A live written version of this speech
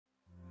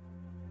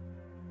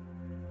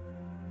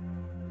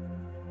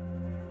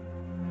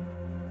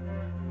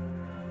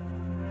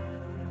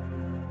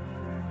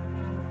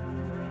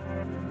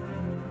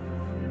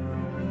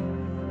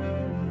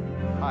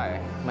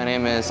My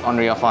name is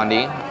Onri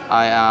Afandi.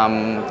 I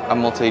am a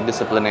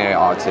multidisciplinary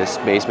artist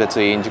based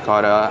between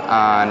Jakarta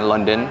and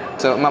London.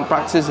 So my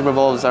practice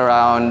revolves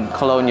around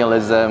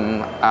colonialism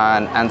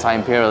and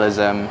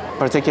anti-imperialism,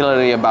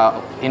 particularly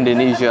about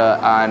Indonesia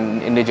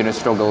and indigenous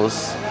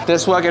struggles.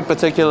 This work in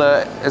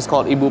particular is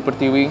called Ibu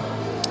Pertiwi.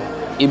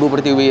 Ibu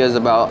Pertiwi is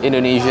about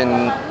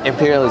Indonesian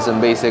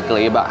imperialism,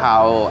 basically, about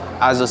how,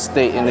 as a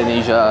state,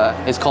 Indonesia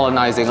is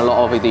colonizing a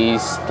lot of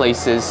these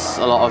places,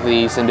 a lot of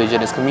these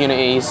indigenous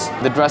communities.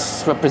 The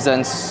dress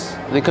represents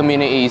the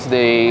communities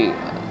they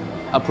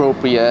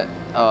appropriate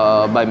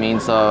by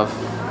means of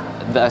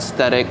the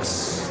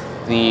aesthetics,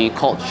 the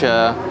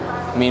culture,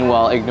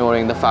 meanwhile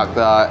ignoring the fact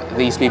that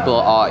these people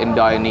are in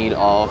dire need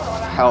of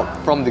help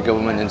from the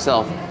government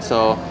itself.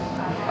 So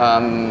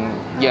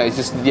yeah, it's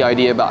just the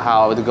idea about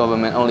how the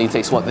government only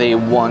takes what they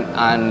want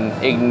and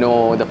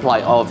ignore the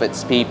plight of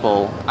its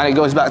people. And it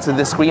goes back to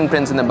the screen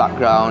prints in the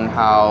background,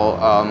 how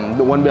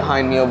the one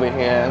behind me over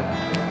here,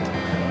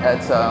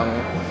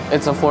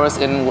 it's a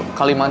forest in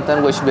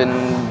Kalimantan which has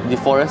been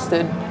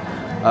deforested,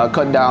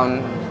 cut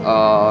down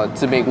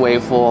to make way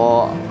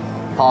for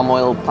palm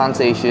oil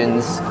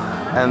plantations.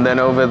 And then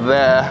over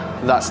there,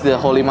 that's the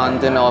holy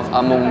mountain of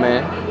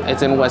Amungme.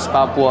 It's in West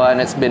Papua and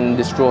it's been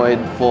destroyed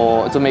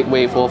to make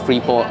way for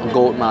Freeport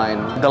gold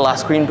mine. The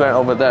last screen print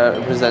over there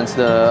represents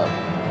the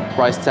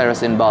rice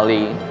terrace in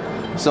Bali.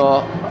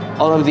 So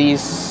all of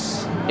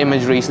these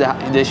imageries,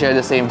 they share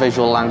the same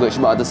visual language,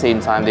 but at the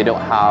same time they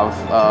don't have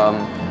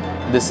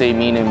the same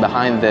meaning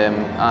behind them.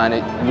 And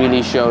it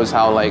really shows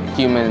how like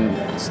human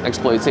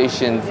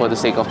exploitation for the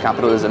sake of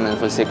capitalism and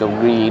for the sake of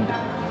greed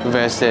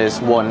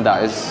versus one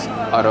that is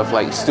out of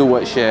like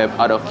stewardship,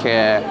 out of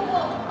care,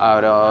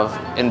 out of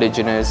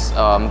indigenous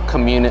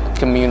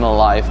communal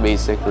life,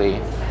 basically.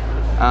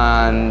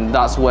 And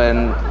that's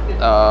when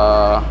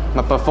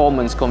my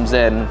performance comes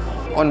in.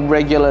 On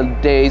regular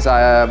days,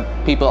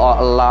 people are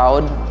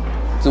allowed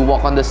to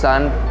walk on the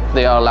sand.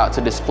 They are allowed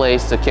to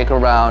displace, to kick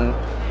around.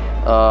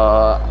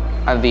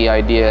 And the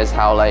idea is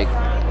how, like,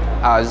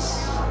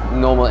 as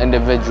normal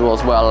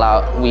individuals,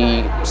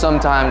 we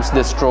sometimes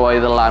destroy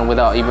the land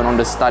without even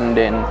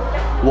understanding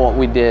what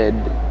we did.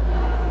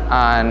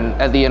 And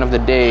at the end of the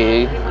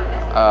day,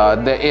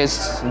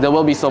 there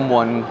will be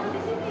someone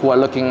who are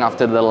looking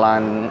after the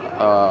land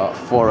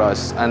for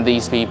us. And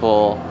these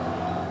people,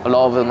 a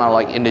lot of them are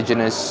like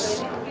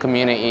indigenous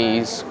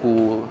communities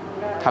who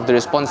have the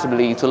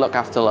responsibility to look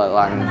after the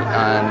land.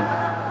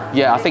 And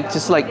yeah, I think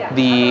just like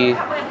the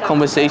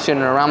conversation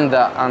around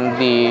that and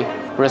the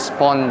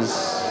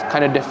response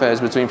kind of differs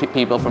between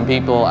people from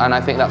people, and I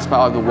think that's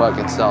part of the work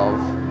itself.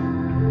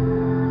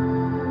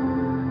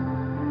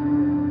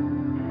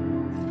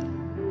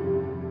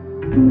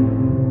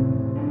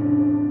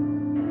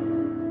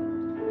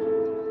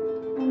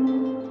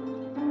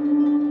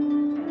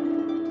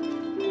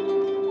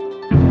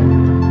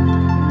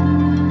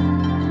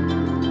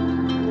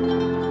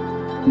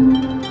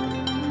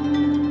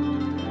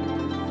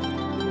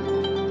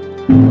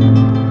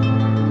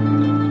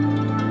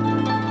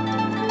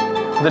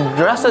 The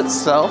dress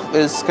itself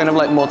is kind of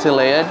like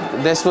multi-layered.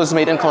 This was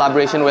made in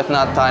collaboration with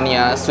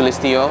Natanya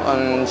Sulistio,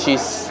 and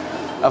she's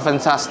a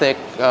fantastic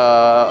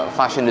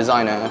fashion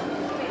designer.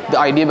 The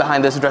idea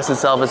behind this dress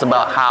itself is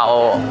about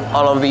how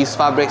all of these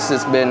fabrics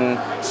has been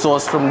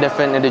sourced from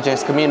different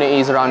indigenous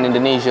communities around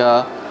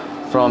Indonesia,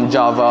 from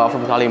Java,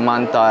 from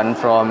Kalimantan,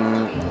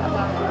 from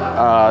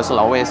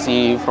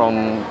Sulawesi,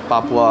 from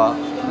Papua.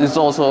 It's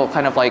also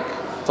kind of like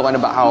talking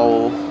about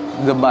how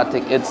the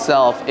batik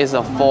itself is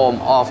a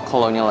form of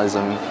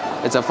colonialism.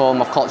 It's a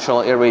form of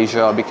cultural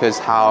erasure, because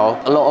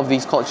how a lot of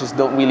these cultures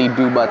don't really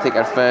do batik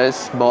at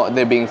first, but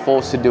they're being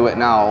forced to do it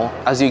now.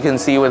 As you can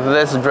see with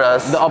this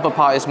dress, the upper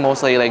part is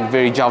mostly like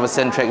very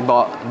Java-centric,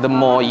 but the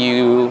more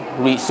you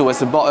reach towards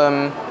the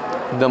bottom,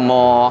 the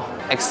more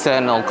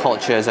external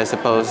cultures, I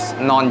suppose,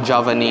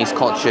 non-Javanese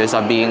cultures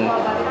are being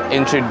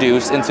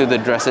introduced into the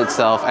dress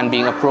itself and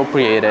being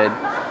appropriated.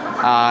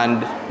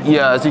 And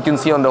yeah, as you can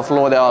see on the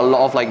floor, there are a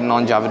lot of like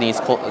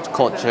non-Javanese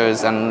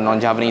cultures and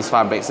non-Javanese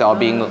fabrics that are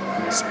being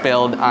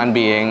spilled and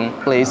being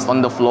placed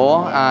on the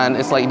floor. And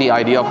it's like the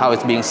idea of how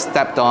it's being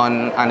stepped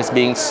on and it's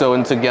being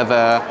sewn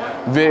together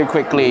very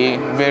quickly,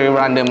 very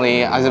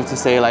randomly, as if to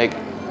say like,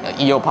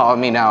 you're part of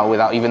me now,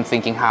 without even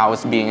thinking how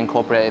it's being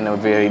incorporated in a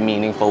very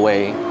meaningful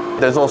way.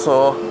 There's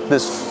also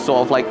this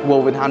sort of like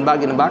woven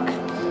handbag in the back,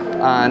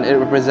 and it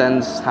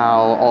represents how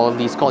all of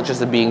these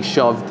cultures are being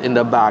shoved in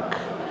the back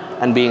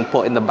and being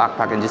put in the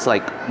backpack, and just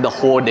like the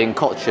hoarding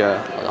culture,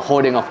 the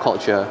hoarding of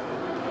culture,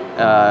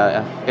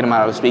 in a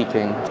matter of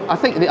speaking. I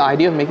think the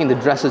idea of making the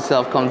dress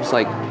itself comes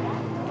like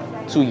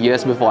 2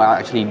 years before I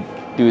actually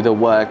do the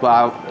work,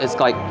 but it's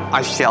like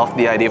I shelved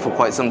the idea for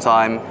quite some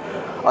time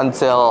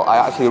until I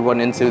actually run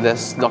into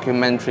this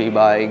documentary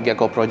by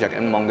Gecko Project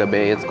in Mongga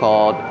Bay. It's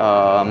called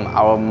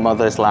Our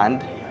Mother's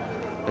Land.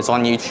 It's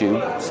on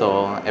YouTube,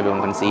 so everyone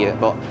can see it.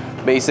 But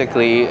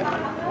basically,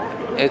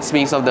 it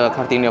speaks of the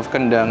Kartini of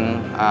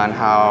Kendeng and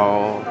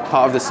how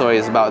part of the story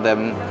is about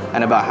them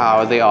and about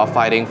how they are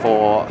fighting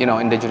for, you know,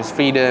 indigenous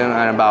freedom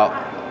and about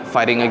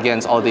fighting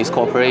against all these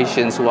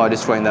corporations who are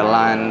destroying their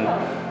land,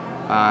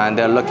 and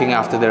they're looking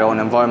after their own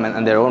environment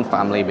and their own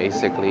family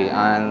basically.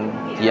 And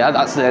yeah,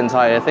 that's the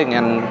entire thing.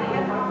 And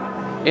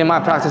in my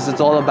practice,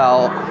 it's all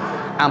about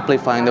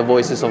amplifying the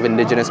voices of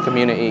indigenous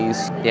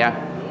communities. Yeah,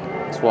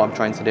 that's what I'm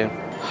trying to do.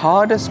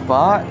 Hardest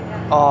part?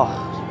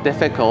 Oh,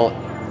 difficult.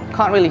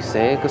 Can't really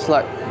say, because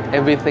like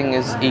everything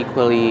is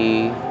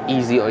equally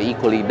easy or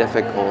equally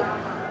difficult.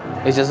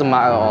 It's just a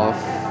matter of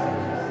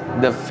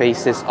the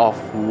phases of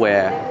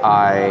when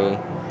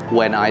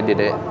I did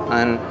it.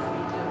 And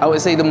I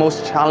would say the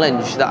most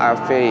challenge that I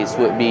faced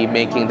would be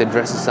making the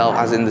dress itself,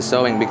 as in the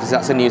sewing, because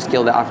that's a new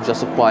skill that I've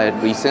just acquired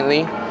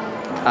recently.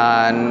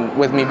 And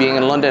with me being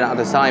in London at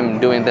the time,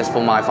 doing this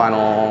for my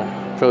final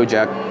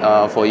project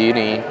for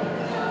uni,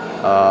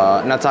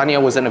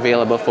 Natanya wasn't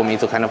available for me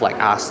to kind of like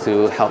ask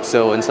to help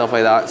sew and stuff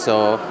like that.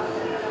 So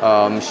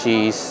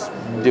she's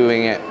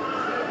doing it,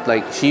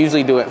 like she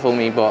usually do it for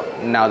me,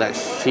 but now that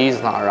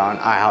she's not around,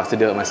 I have to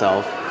do it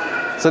myself.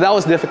 So that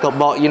was difficult,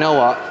 but you know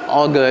what,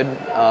 all good,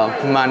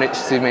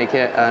 managed to make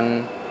it,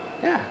 and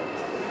yeah.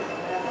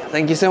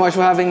 Thank you so much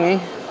for having me.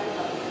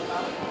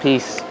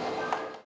 Peace.